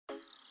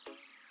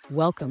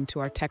Welcome to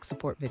our tech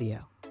support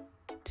video.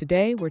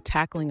 Today, we're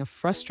tackling a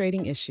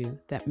frustrating issue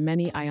that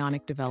many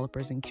Ionic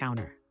developers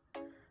encounter.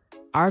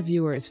 Our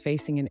viewer is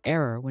facing an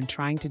error when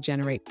trying to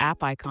generate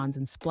app icons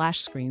and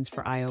splash screens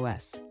for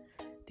iOS.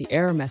 The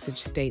error message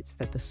states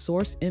that the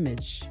source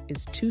image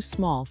is too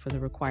small for the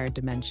required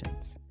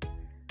dimensions.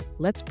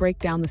 Let's break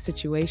down the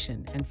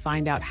situation and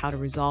find out how to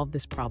resolve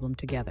this problem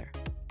together.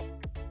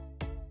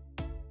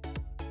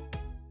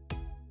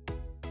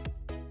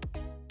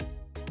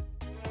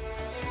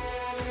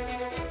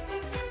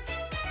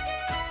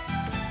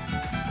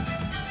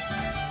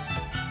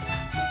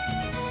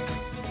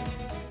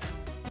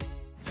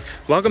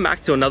 Welcome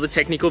back to another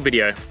technical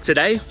video.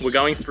 Today, we're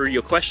going through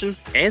your question,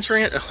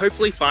 answering it, and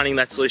hopefully finding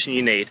that solution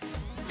you need.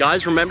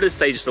 Guys, remember to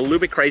stay just a little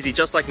bit crazy,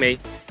 just like me,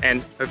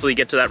 and hopefully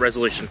get to that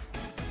resolution.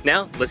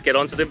 Now, let's get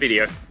on to the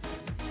video.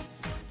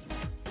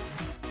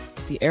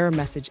 The error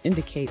message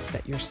indicates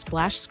that your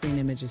splash screen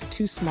image is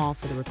too small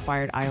for the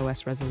required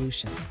iOS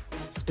resolution.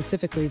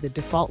 Specifically, the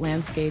default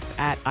landscape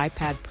at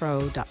iPad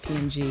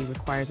Pro.png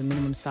requires a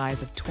minimum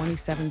size of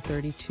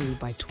 2732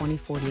 by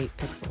 2048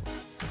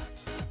 pixels.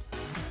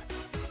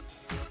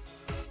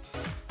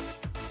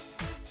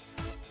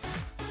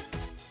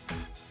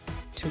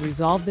 To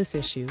resolve this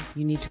issue,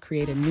 you need to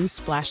create a new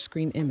splash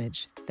screen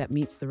image that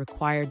meets the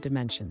required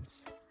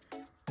dimensions.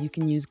 You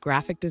can use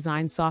graphic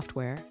design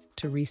software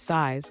to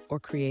resize or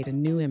create a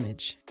new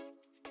image.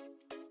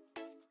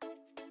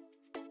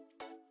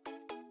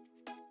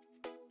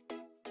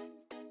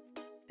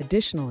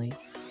 Additionally,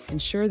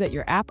 ensure that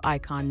your app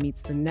icon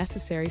meets the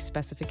necessary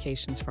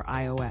specifications for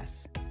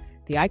iOS.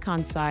 The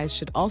icon size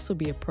should also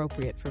be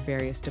appropriate for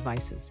various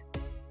devices.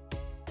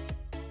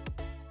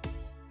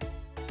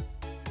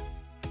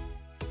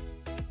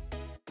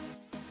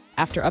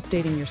 After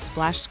updating your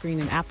splash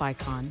screen and app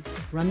icon,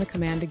 run the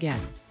command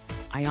again,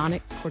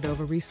 Ionic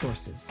Cordova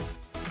Resources.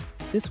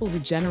 This will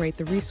regenerate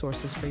the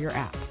resources for your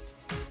app.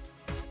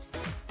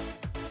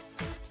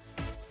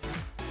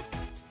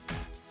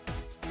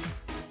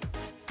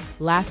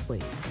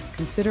 Lastly,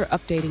 consider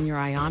updating your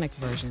Ionic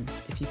version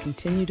if you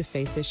continue to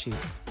face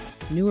issues.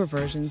 Newer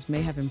versions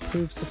may have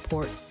improved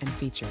support and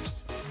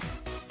features.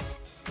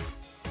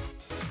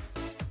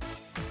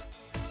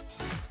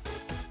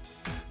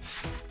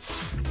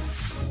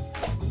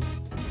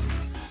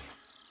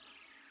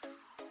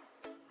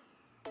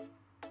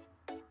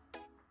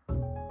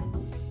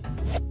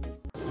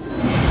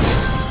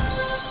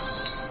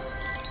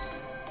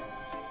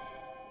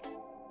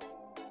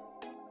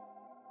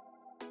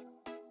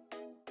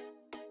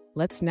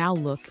 Let's now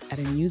look at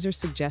a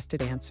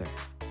user-suggested answer.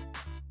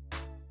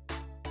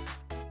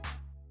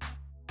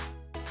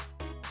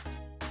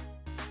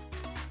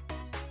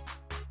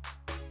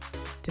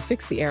 To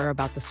fix the error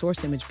about the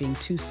source image being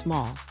too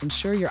small,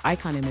 ensure your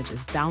icon image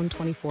is bound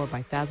 24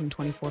 by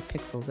 1024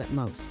 pixels at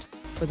most.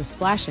 For the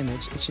splash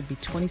image, it should be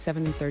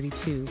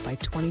 2732 by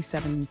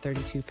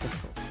 2732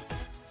 pixels.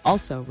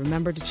 Also,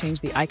 remember to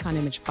change the icon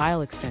image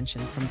file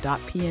extension from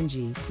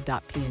 .png to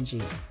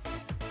 .png.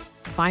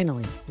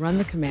 Finally, run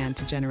the command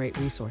to generate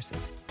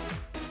resources.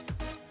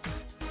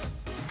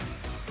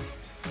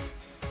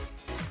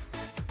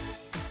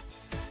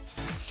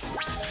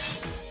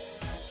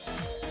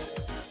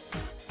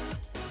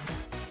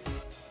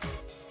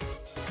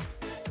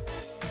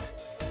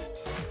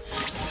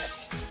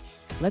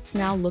 Let's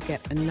now look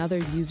at another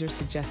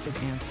user-suggested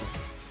answer.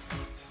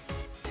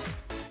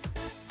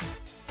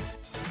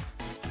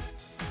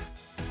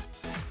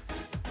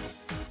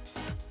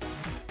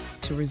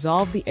 To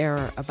resolve the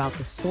error about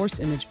the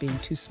source image being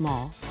too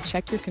small,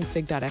 check your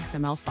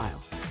config.xml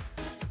file.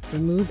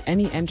 Remove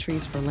any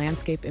entries for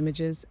landscape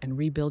images and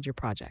rebuild your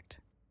project.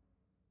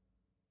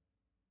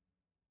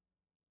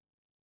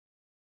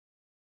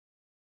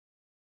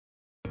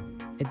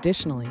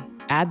 Additionally,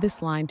 add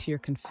this line to your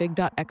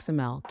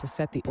config.xml to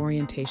set the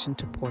orientation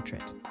to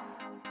portrait.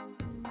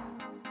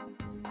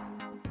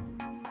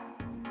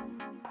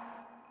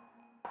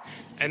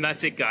 And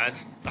that's it,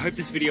 guys. I hope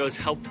this video has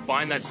helped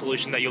find that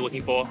solution that you're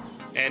looking for.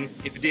 And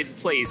if it did,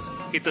 please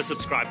hit the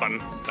subscribe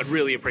button. I'd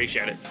really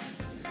appreciate it.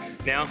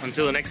 Now,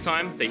 until the next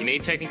time that you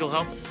need technical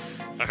help,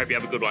 I hope you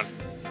have a good one.